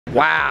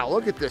Wow,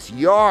 look at this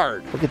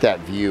yard. Look at that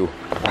view.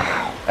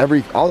 Wow,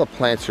 all the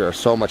plants here are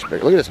so much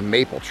bigger. Look at this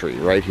maple tree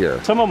right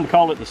here. Some of them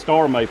call it the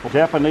star maple.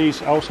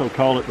 Japanese also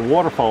call it the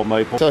waterfall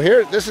maple. So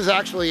here, this is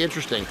actually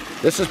interesting.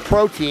 This is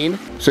protein.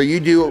 So you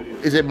do,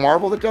 is it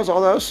Marble that does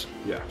all those?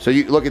 Yeah. So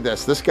you look at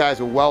this. This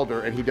guy's a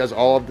welder and he does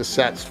all of the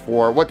sets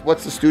for,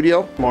 what's the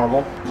studio?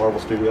 Marble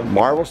Studio.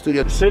 Marble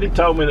Studio. The city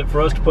told me that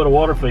for us to put a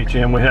water feature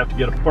in, we have to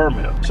get a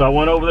permit. So I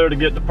went over there to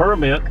get the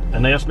permit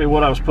and they asked me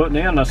what I was putting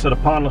in. And I said, a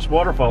pondless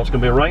waterfall. It's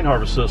gonna be a rain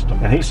harvest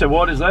system. And he said,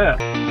 what is that?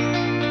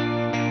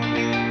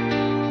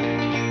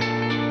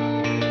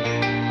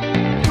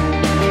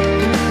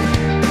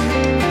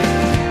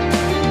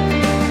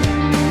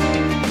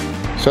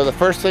 So the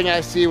first thing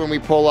I see when we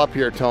pull up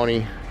here,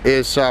 Tony,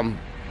 is some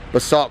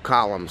basalt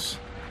columns.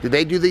 Did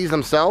they do these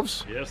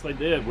themselves? Yes, they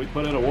did. We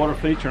put in a water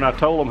feature and I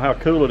told them how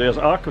cool it is.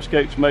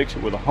 Aquascape makes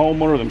it where the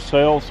homeowner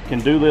themselves can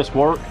do this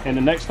work. And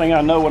the next thing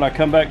I know, when I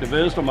come back to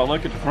visit them, I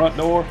look at the front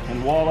door and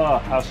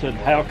voila, I said,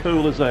 how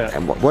cool is that?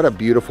 And what a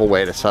beautiful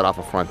way to set off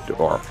a front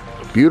door.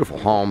 Beautiful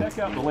home. Check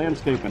out the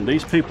landscaping.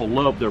 These people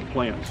love their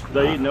plants.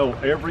 They know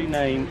every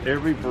name,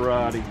 every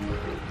variety.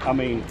 I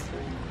mean,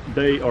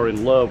 they are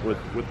in love with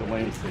the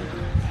landscape.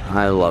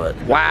 I love it.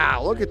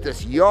 Wow, look at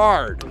this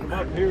yard. And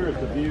up here is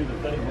the view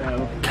that they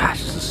have.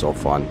 Gosh, this is so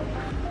fun.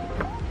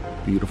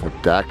 Beautiful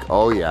deck.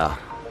 Oh yeah.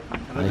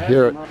 I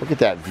hear it. Look at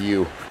that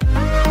view.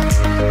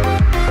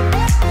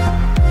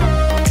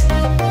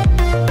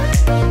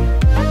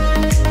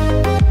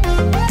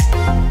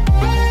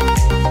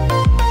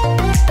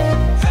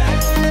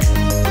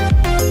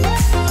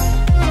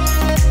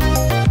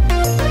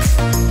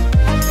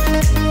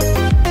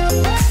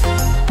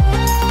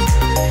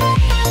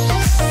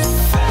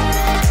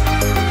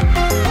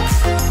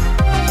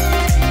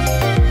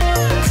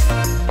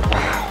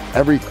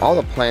 All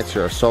the plants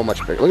here are so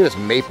much bigger. Look at this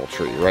maple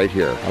tree right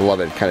here. I love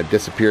it. It kind of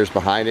disappears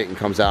behind it and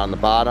comes out on the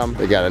bottom.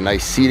 They got a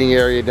nice seating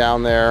area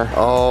down there.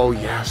 Oh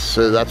yes,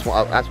 so that's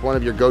one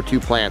of your go-to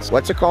plants.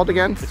 What's it called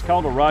again? It's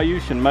called a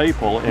Ryushin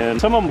maple,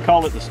 and some of them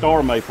call it the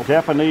star maple.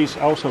 Japanese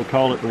also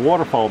call it the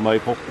waterfall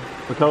maple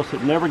because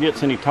it never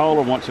gets any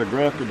taller once they're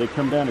grafted. They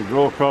come down and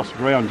grow across the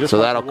ground. Just so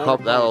like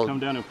that'll come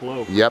down and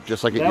flow. Yep,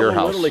 just like at your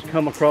house. Literally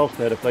come across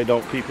that if they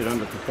don't keep it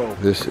under control.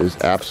 This is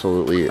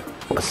absolutely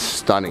a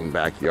stunning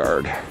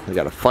backyard. They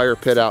got a fire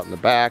pit out in the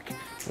back,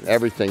 and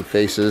everything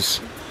faces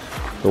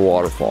the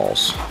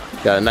waterfalls.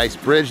 Got a nice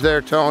bridge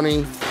there,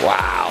 Tony.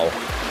 Wow.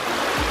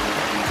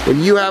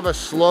 When you have a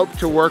slope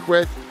to work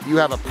with, you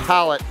have a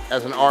palette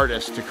as an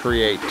artist to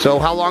create. So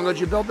how long ago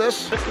did you build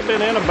this? It's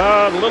been in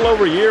about a little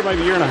over a year,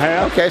 maybe a year and a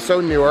half. Okay,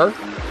 so newer.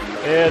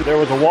 And there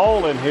was a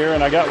wall in here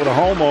and I got with a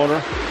homeowner.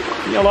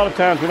 You know, a lot of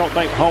times we don't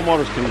think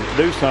homeowners can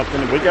do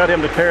something. We got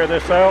him to tear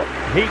this out.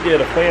 He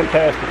did a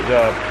fantastic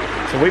job.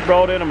 So we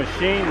brought in a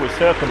machine, we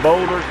set the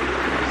boulders,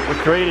 we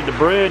created the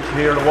bridge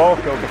here to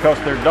walk over because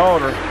their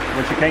daughter,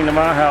 when she came to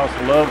my house,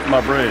 loved my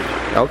bridge.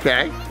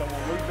 Okay. So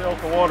when we built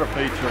the water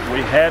feature,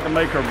 we had to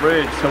make her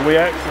bridge, so we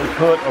actually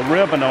put a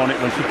ribbon on it.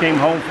 When she came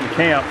home from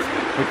camp,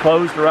 we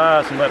closed her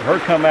eyes and let her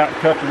come out and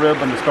cut the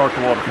ribbon to start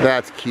the water feature.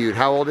 That's cute.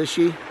 How old is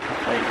she? I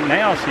think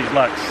now she's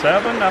like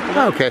 7, I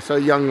believe. Okay, so a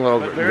young little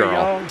girl.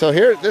 Young. So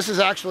here, this is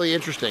actually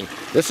interesting.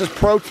 This is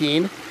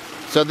protein.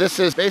 So this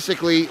is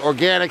basically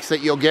organics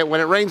that you'll get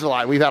when it rains a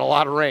lot. We've had a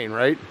lot of rain,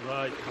 right?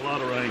 Right, a lot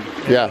of rain.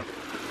 Yeah.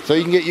 So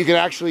you can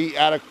actually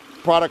add a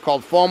product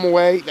called Foam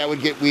Away that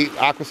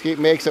Aquascape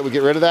makes that would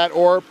get rid of that,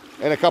 or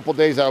in a couple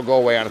days that'll go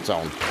away on its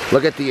own.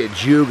 Look at the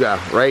ajuga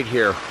right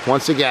here.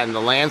 Once again,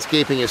 the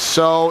landscaping is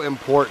so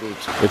important.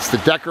 It's the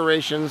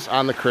decorations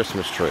on the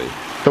Christmas tree.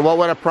 So what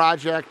would a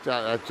project,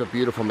 that's a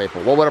beautiful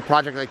maple. What would a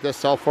project like this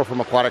sell for from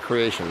Aquatic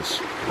Creations?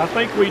 I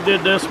think we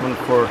did this one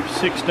for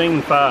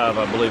 $16,500,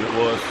 I believe it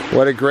was.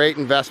 What a great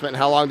investment.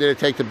 How long did it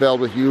take to build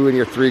with you and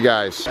your 3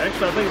 guys?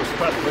 Actually, I think it was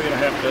about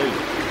 3.5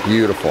 days.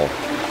 Beautiful.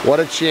 What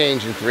a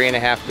change in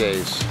 3.5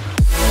 days.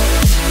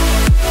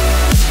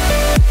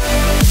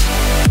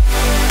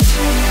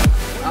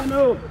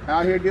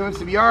 Out here doing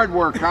some yard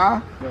work,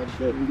 huh? That's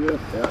good. Good.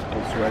 Yeah,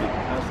 it's ready.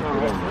 That's all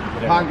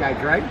right. Pond guy,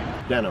 Greg?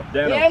 Dano.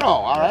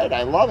 All right,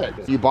 I love it.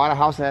 You bought a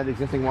house that had an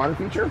existing water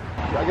feature?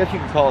 I guess you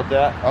can call it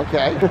that.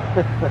 Okay.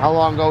 How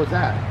long ago was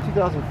that?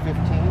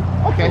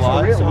 2015. Okay,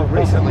 so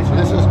recently. So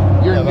this is,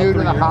 you're new to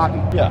the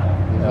hobby. Yeah,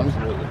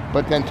 absolutely.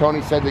 But then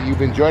Tony said that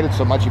you've enjoyed it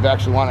so much you've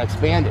actually want to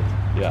expand it.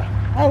 Yeah.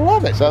 I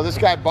love it. So this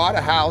guy bought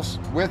a house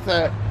with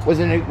a, was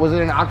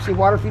it an oxy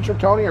water feature,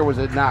 Tony, or was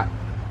it not?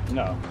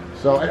 No.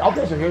 So,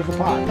 okay, so here's the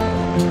pond.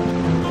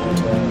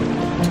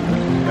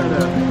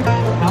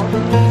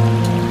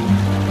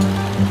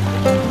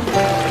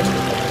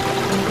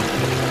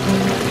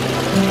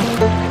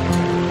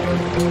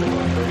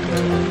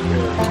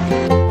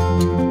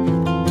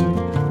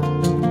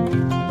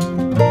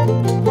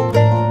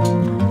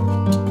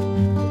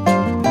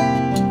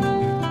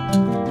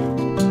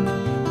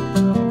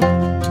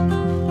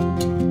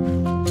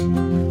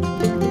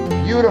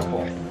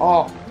 Beautiful.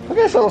 Oh, look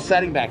at this little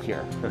setting back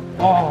here.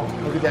 Oh,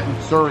 look at that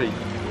Missouri.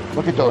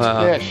 Look at those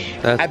Wow, fish.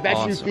 that's I bet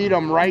you awesome. feed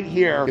them right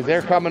here because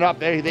they're coming up.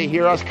 They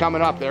hear us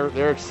coming up.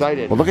 They're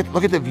excited. Well,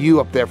 look at the view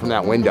up there from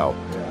that window.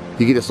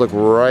 You can just look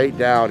right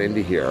down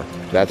into here.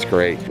 That's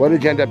great. What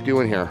did you end up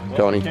doing here,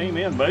 Tony? We came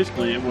in,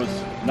 basically, it was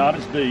not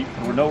as deep.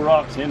 There were no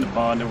rocks in the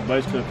pond. There were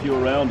basically a few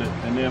around it.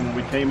 And then when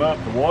we came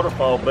up, the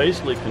waterfall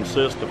basically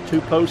consists of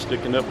 2 posts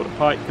sticking up with a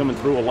pipe coming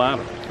through a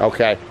ladder.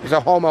 Okay. There's a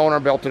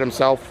homeowner built it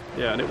himself.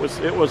 Yeah, and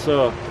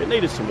it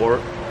needed some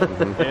work.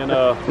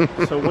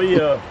 And so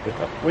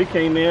we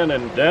came in,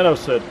 and Dano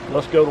said,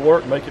 let's go to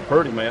work and make it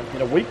pretty, man. You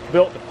know, we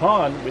built the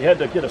pond. We had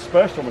to get a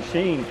special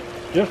machine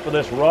just for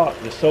this rock.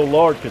 It's so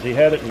large because he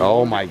had it in the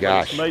Oh my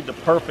gosh. It's made the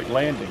perfect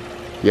landing.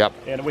 Yep.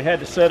 And we had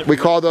to set it. We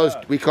call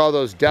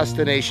those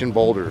destination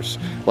boulders.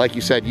 Like you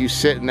said, you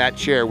sit in that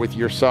chair with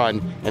your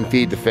son and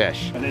feed the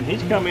fish. And then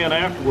he's come in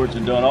afterwards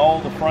and done all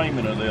the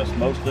framing of this.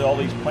 Mostly all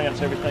these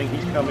plants, everything.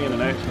 He's come in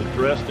and actually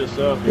dressed this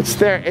up.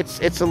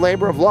 It's a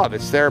labor of love.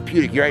 It's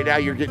therapeutic. Right now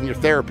you're getting your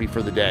therapy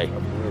for the day.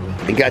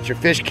 You got your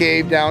fish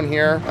cave down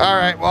here. All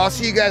right, well, I'll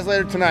see you guys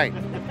later tonight.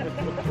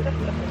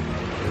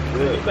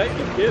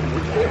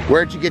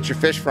 Where'd you get your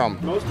fish from?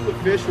 Most of the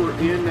fish were in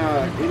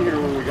here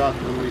when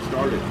we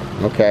started.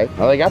 Okay.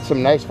 Well, they got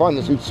some nice fun.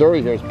 This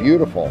Utsuri here is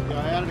beautiful. Yeah,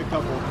 I added a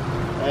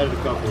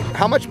couple.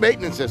 How much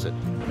maintenance is it?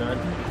 None.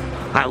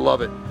 I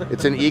love it.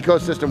 It's an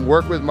ecosystem.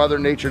 Work with Mother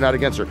Nature, not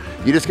against her.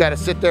 You just got to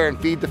sit there and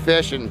feed the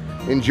fish and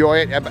enjoy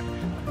it.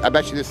 I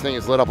bet you this thing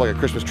is lit up like a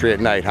Christmas tree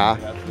at night, huh?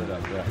 Yeah, it's lit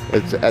up,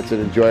 yeah. That's an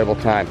enjoyable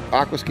time.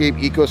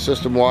 Aquascape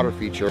ecosystem water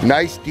feature.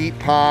 Nice deep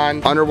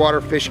pond,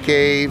 underwater fish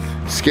cave,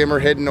 skimmer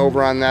hidden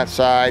over on that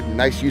side.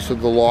 Nice use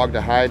of the log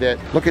to hide it.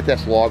 Look at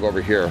this log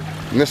over here.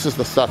 And this is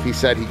the stuff he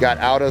said he got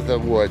out of the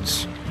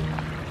woods,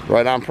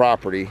 right on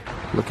property.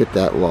 Look at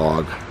that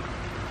log.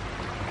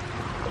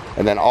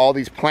 And then all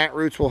these plant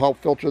roots will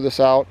help filter this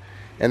out.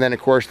 And then of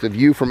course the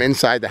view from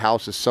inside the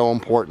house is so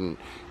important.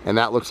 And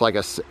that looks like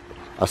a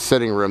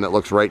sitting room that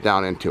looks right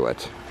down into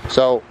it.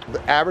 So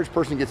the average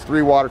person gets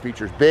 3 water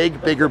features,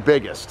 big, bigger,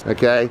 biggest,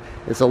 okay?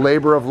 It's a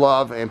labor of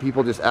love and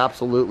people just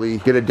absolutely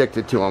get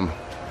addicted to them.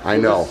 I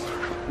know.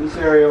 This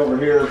area over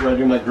here is where I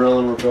do my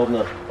grilling. We're building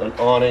an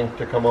awning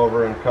to come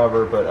over and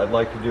cover, but I'd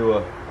like to do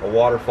a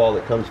waterfall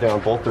that comes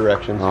down both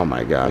directions. Oh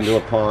my gosh. Into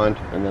a pond,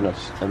 and then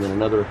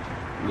another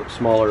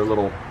smaller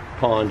little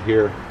pond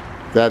here.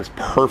 That is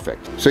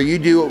perfect. So you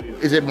do,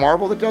 is it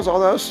Marvel that does all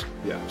those?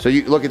 Yeah. So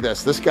you look at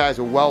this guy's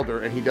a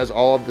welder and he does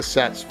all of the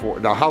sets for,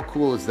 now how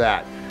cool is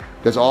that?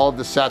 Does all of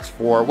the sets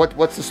for,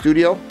 what's the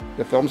studio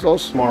that films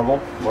those?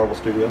 Marvel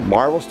Studio.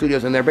 Marvel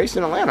Studios, and they're based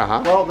in Atlanta,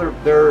 huh? Well,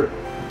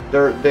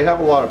 they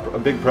have a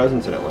big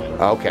presence in Atlanta.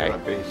 Okay. They're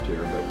not based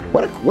here,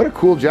 but What a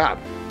cool job,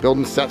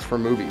 building sets for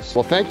movies.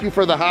 Well, thank you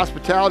for the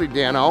hospitality,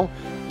 Dano.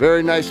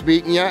 Very nice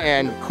meeting you,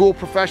 and cool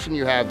profession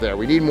you have there.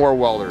 We need more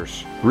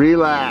welders.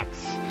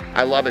 Relax.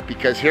 I love it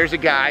because here's a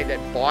guy that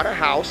bought a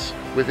house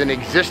with an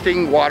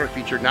existing water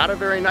feature, not a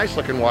very nice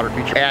looking water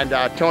feature. And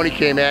Tony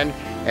came in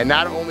and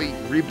not only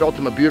rebuilt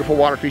him a beautiful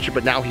water feature,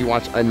 but now he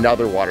wants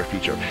another water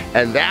feature.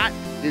 And that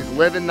is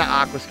living the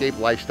Aquascape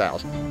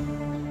lifestyles.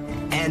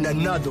 And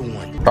another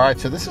one. All right,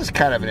 so this is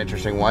kind of an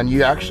interesting one.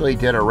 You actually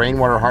did a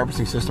rainwater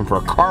harvesting system for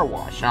a car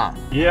wash, huh?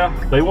 Yeah,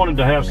 they wanted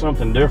to have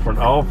something different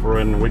to offer,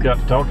 and we got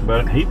to talk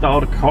about it. He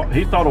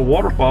thought a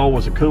waterfall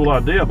was a cool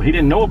idea, but he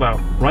didn't know about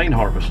rain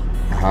harvest.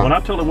 When I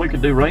told him we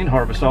could do rain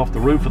harvest off the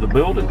roof of the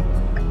building,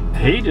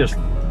 he just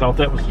thought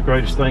that was the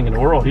greatest thing in the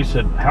world. He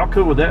said, how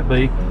cool would that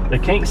be? They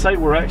can't say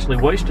we're actually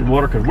wasting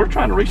water because we're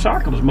trying to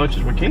recycle as much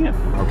as we can.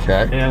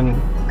 Okay. And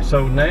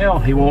so now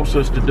he wants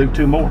us to do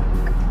 2 more.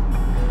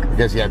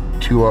 Does he have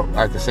 2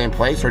 at the same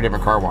place or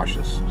different car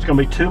washes? It's going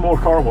to be 2 more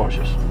car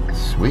washes.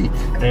 Sweet.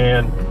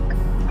 And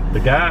the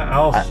guy,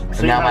 I'll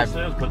see how he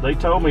says, but they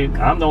told me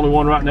I'm the only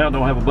one right now that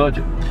don't have a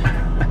budget.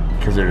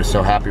 Because they're just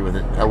so happy with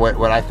it.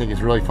 What I think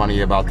is really funny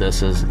about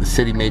this is the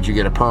city made you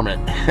get a permit.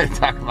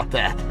 Talk about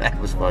that.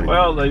 That was funny.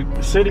 Well,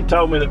 the city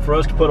told me that for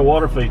us to put a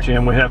water feature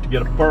in, we have to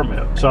get a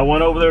permit. So I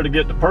went over there to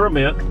get the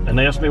permit, and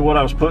they asked me what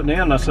I was putting in,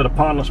 and I said a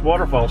pondless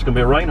waterfall. It's going to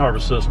be a rain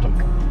harvest system.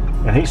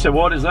 And he said,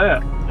 what is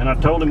that? And I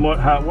told him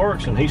how it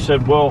works, and he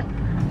said, well,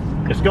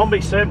 it's going to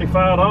be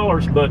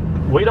 $75, but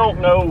we don't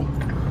know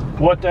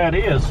what that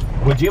is.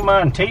 Would you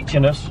mind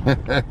teaching us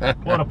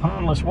what a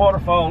pondless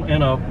waterfall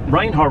and a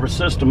rain harvest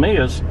system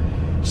is?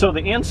 So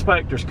the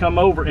inspectors come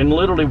over and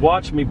literally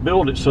watched me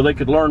build it so they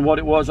could learn what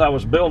it was I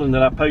was building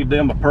that I paid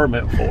them a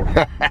permit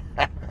for.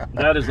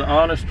 That is the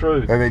honest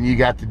truth. And then you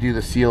got to do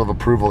the seal of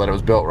approval that it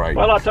was built right.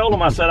 Well, I told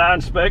them, I said, I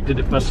inspected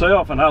it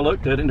myself and I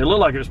looked at it and it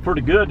looked like it was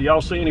pretty good. Do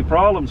y'all see any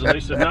problems? And they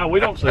said, no,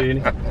 we don't see any.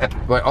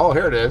 But, oh,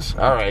 here it is.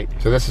 All right.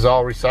 So this is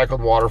all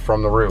recycled water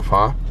from the roof,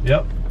 huh?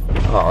 Yep.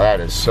 Oh,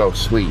 that is so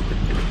sweet.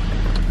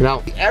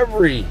 Now,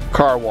 every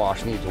car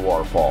wash needs a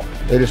waterfall.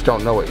 They just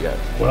don't know it yet.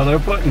 Well, they're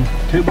putting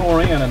 2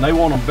 more in and they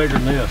want them bigger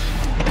than this.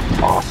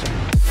 Awesome.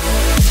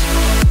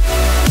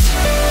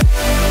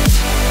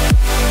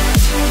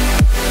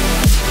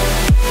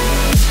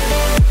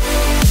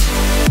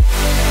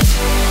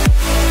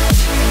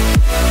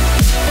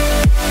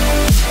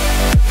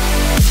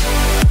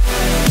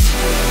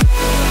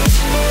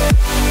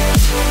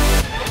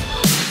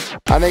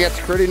 think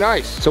that's pretty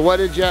nice. So what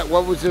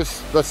was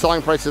the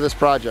selling price of this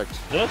project?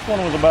 This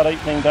one was about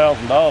 $18,000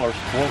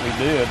 for what we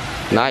did.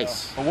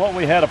 Nice. But what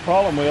we had a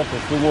problem with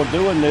is we were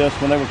doing this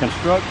when they were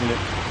constructing it,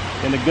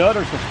 and the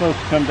gutters were supposed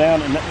to come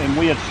down, and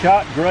we had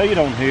shot grade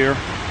on here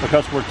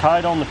because we're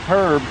tight on the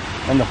curb,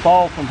 and the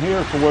fall from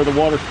here for where the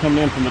water's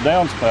coming in from the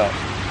downspout.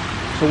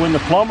 So when the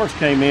plumbers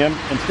came in,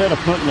 instead of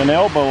putting an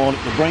elbow on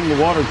it to bring the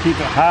water and keep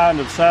it high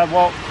into the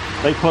sidewalk,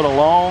 they put a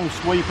long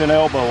sweeping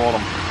elbow on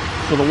them.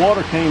 So the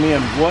water came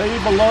in way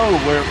below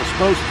where it was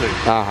supposed to.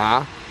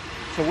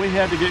 So we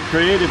had to get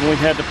creative, and we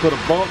had to put a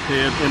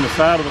bulkhead in the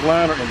side of the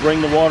liner and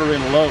bring the water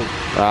in low.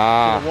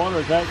 So the water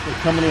is actually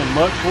coming in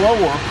much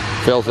lower.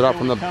 Fills it up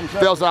from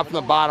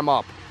the bottom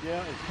up.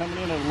 Yeah, it's coming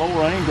in at a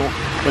lower angle,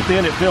 but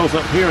then it fills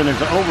up here, and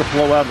there's an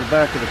overflow out of the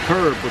back of the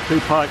curb with 2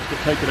 pipes to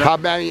take it up.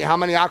 How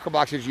many aqua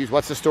blocks did you use?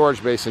 What's the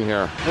storage basin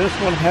here? This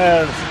one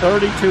has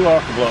 32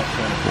 aqua blocks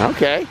in it.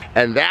 Okay,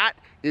 and that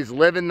is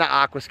living the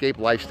Aquascape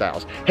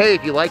lifestyles. Hey,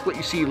 if you like what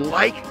you see,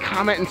 like,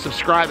 comment, and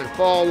subscribe, and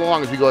follow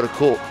along as we go to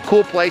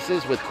cool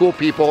places with cool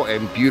people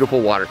and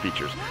beautiful water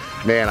features.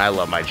 Man, I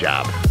love my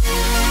job.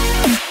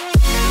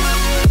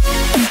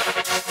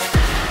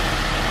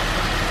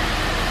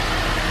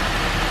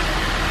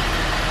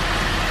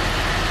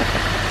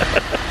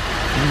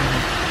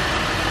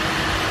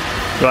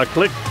 Do I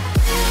click?